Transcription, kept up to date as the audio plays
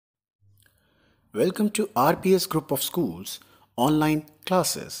Welcome to RPS Group of Schools online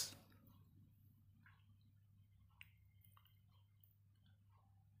classes.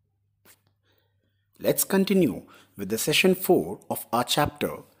 Let's continue with the session 4 of our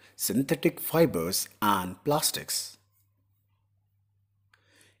chapter Synthetic Fibers and Plastics.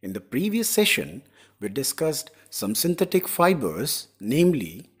 In the previous session, we discussed some synthetic fibers,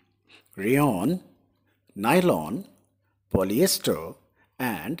 namely rayon, nylon, polyester,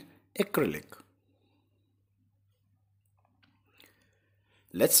 and acrylic.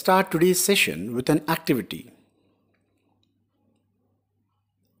 Let's start today's session with an activity.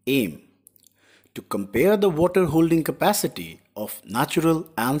 Aim: to compare the water holding capacity of natural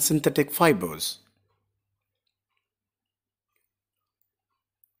and synthetic fibers.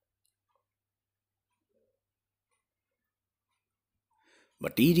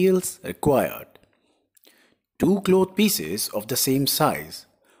 Materials required: 2 cloth pieces of the same size,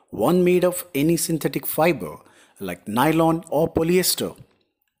 one made of any synthetic fiber like nylon or polyester,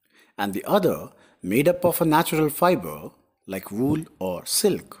 and the other made up of a natural fiber like wool or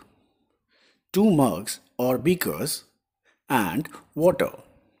silk. 2 mugs or beakers, and water.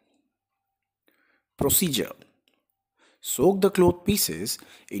 Procedure: soak the cloth pieces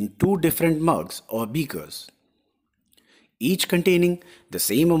in 2 different mugs or beakers, each containing the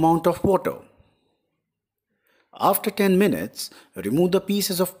same amount of water. After 10 minutes, remove the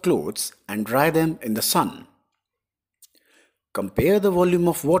pieces of clothes and dry them in the sun. Compare the volume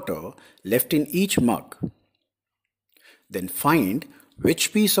of water left in each mug. Then find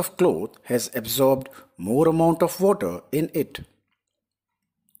which piece of cloth has absorbed more amount of water in it.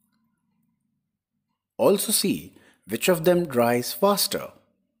 Also see which of them dries faster.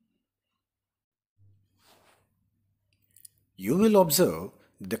 You will observe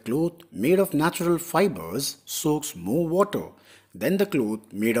the cloth made of natural fibers soaks more water than the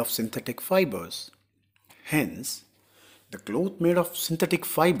cloth made of synthetic fibers. Hence, the cloth made of synthetic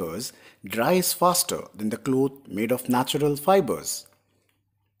fibers dries faster than the cloth made of natural fibers.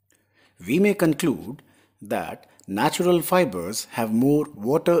 We may conclude that natural fibers have more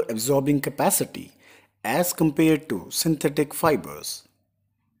water absorbing capacity as compared to synthetic fibers.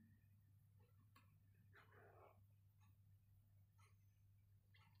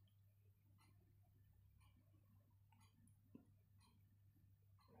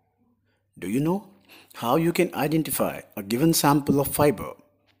 Do you know how you can identify a given sample of fiber?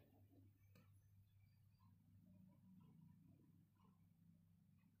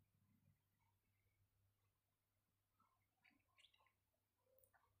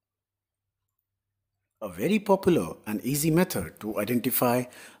 A very popular and easy method to identify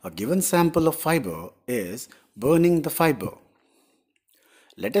a given sample of fiber is burning the fiber.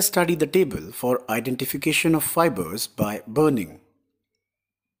 Let us study the table for identification of fibers by burning.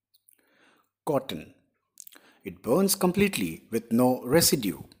 Cotton. It burns completely with no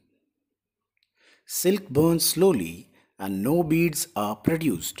residue. Silk burns slowly and no beads are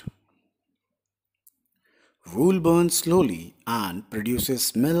produced. Wool burns slowly and produces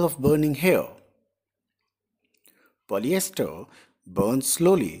smell of burning hair. Polyester burns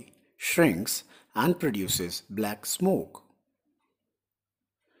slowly, shrinks, and produces black smoke.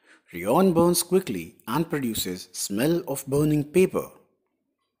 Rayon burns quickly and produces smell of burning paper.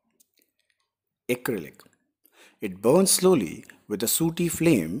 Acrylic. It burns slowly with a sooty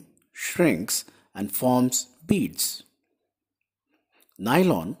flame, shrinks, and forms beads.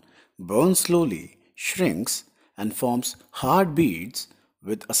 Nylon burns slowly, shrinks, and forms hard beads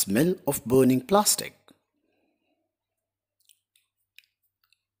with a smell of burning plastic.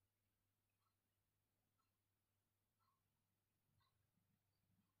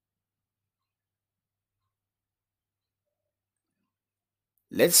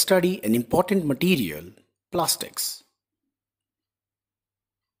 Let's study an important material, plastics.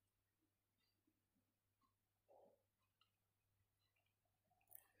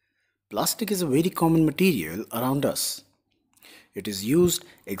 Plastic is a very common material around us. It is used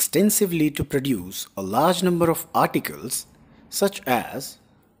extensively to produce a large number of articles such as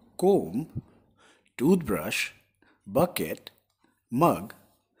comb, toothbrush, bucket, mug,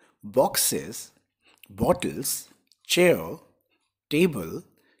 boxes, bottles, chair, table,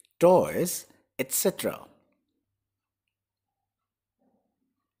 toys, etc.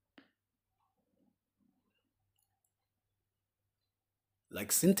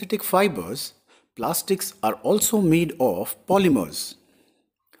 Like synthetic fibers, plastics are also made of polymers.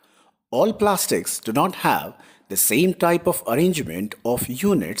 All plastics do not have the same type of arrangement of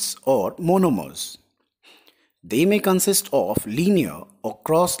units or monomers. They may consist of linear or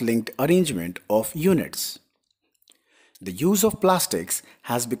cross-linked arrangement of units. The use of plastics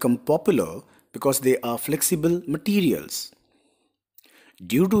has become popular because they are flexible materials.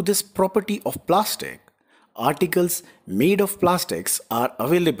 Due to this property of plastic, articles made of plastics are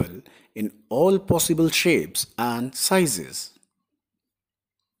available in all possible shapes and sizes.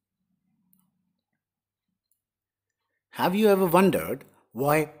 Have you ever wondered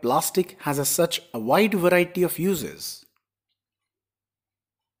why plastic has such a wide variety of uses?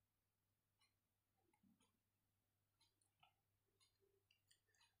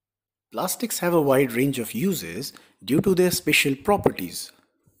 Plastics have a wide range of uses due to their special properties.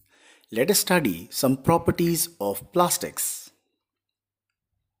 Let us study some properties of plastics.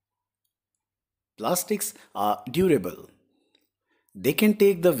 Plastics are durable. They can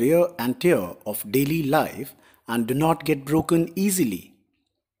take the wear and tear of daily life and do not get broken easily.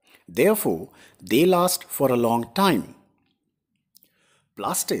 Therefore, they last for a long time.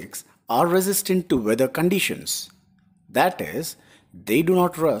 Plastics are resistant to weather conditions. That is, they do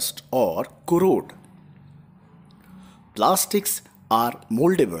not rust or corrode. Plastics are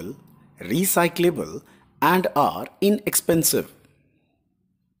moldable, recyclable, and are inexpensive.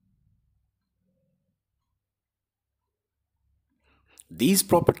 These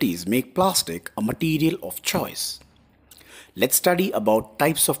properties make plastic a material of choice. Let's study about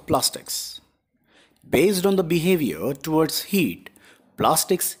types of plastics. Based on the behavior towards heat,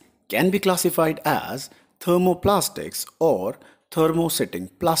 plastics can be classified as thermoplastics or thermosetting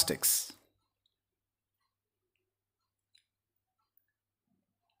plastics.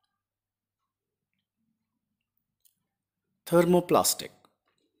 Thermoplastic.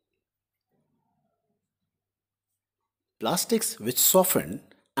 Plastics which soften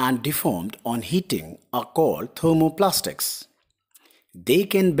and deform on heating are called thermoplastics. They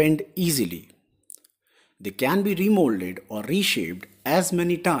can bend easily. They can be remolded or reshaped as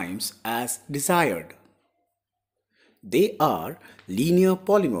many times as desired. They are linear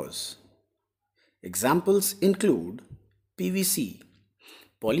polymers. Examples include PVC,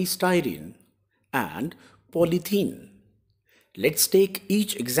 polystyrene, and polythene. Let's take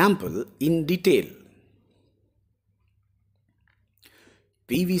each example in detail.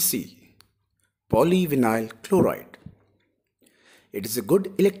 PVC, polyvinyl chloride. It is a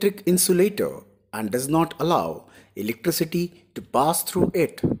good electric insulator and does not allow electricity to pass through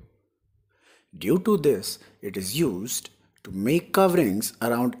it. Due to this, it is used to make coverings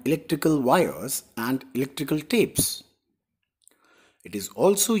around electrical wires and electrical tapes. It is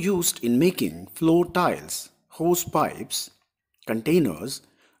also used in making floor tiles, hose pipes, containers,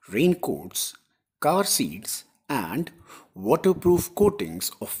 raincoats, car seats, and waterproof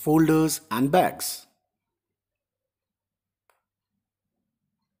coatings of folders and bags.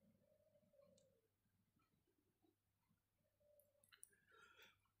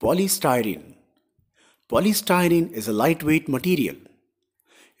 Polystyrene. Polystyrene is a lightweight material.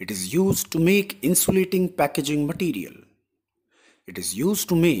 It is used to make insulating packaging material. It is used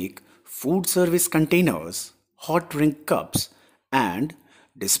to make food service containers, hot drink cups, and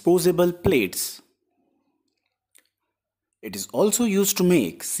disposable plates. It is also used to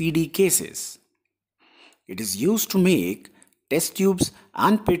make CD cases. It is used to make test tubes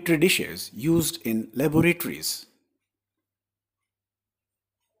and petri dishes used in laboratories.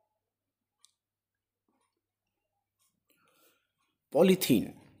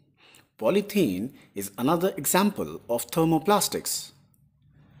 Polythene. Polythene is another example of thermoplastics.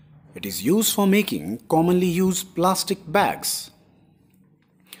 It is used for making commonly used plastic bags.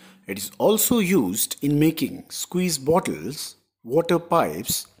 It is also used in making squeeze bottles, water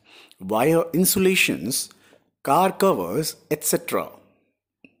pipes, wire insulations, car covers, etc.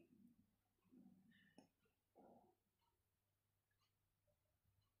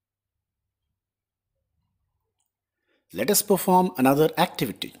 Let us perform another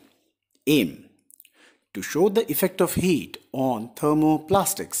activity. Aim to show the effect of heat on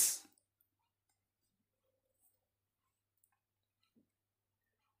thermoplastics.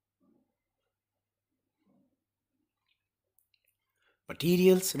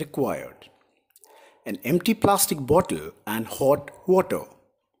 Materials required: an empty plastic bottle and hot water.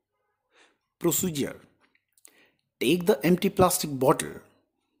 Procedure: take the empty plastic bottle,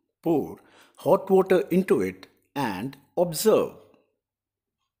 pour hot water into it and observe.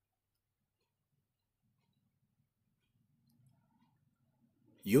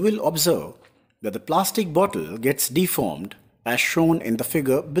 You will observe that the plastic bottle gets deformed as shown in the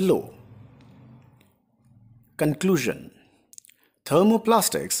figure below. Conclusion: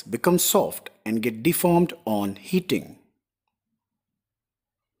 thermoplastics become soft and get deformed on heating.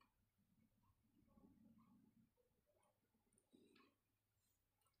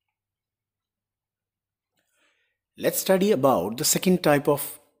 Let's study about the second type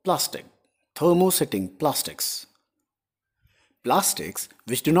of plastic, thermosetting plastics. Plastics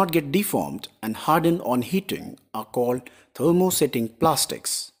which do not get deformed and harden on heating are called thermosetting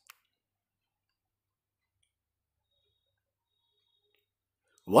plastics.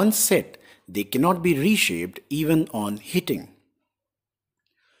 Once set, they cannot be reshaped even on heating.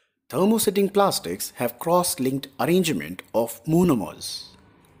 Thermosetting plastics have cross-linked arrangement of monomers.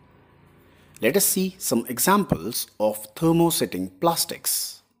 Let us see some examples of thermosetting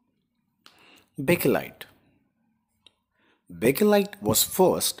plastics. Bakelite. Bakelite was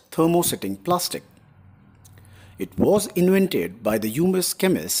first thermosetting plastic. It was invented by the US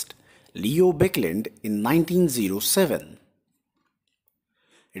chemist Leo Baekeland in 1907.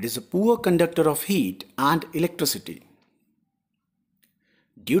 It is a poor conductor of heat and electricity.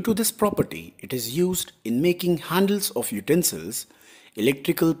 Due to this property, it is used in making handles of utensils,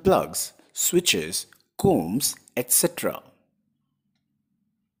 electrical plugs, switches, combs, etc.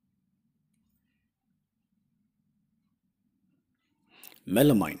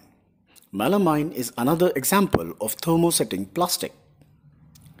 Melamine. Melamine is another example of thermosetting plastic.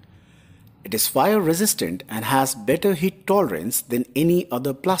 It is fire resistant and has better heat tolerance than any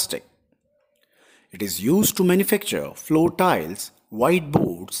other plastic. It is used to manufacture floor tiles,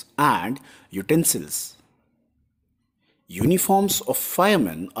 whiteboards, and utensils. Uniforms of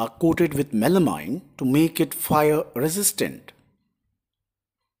firemen are coated with melamine to make it fire resistant.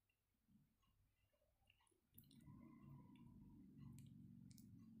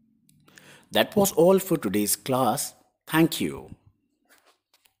 That was all for today's class. Thank you.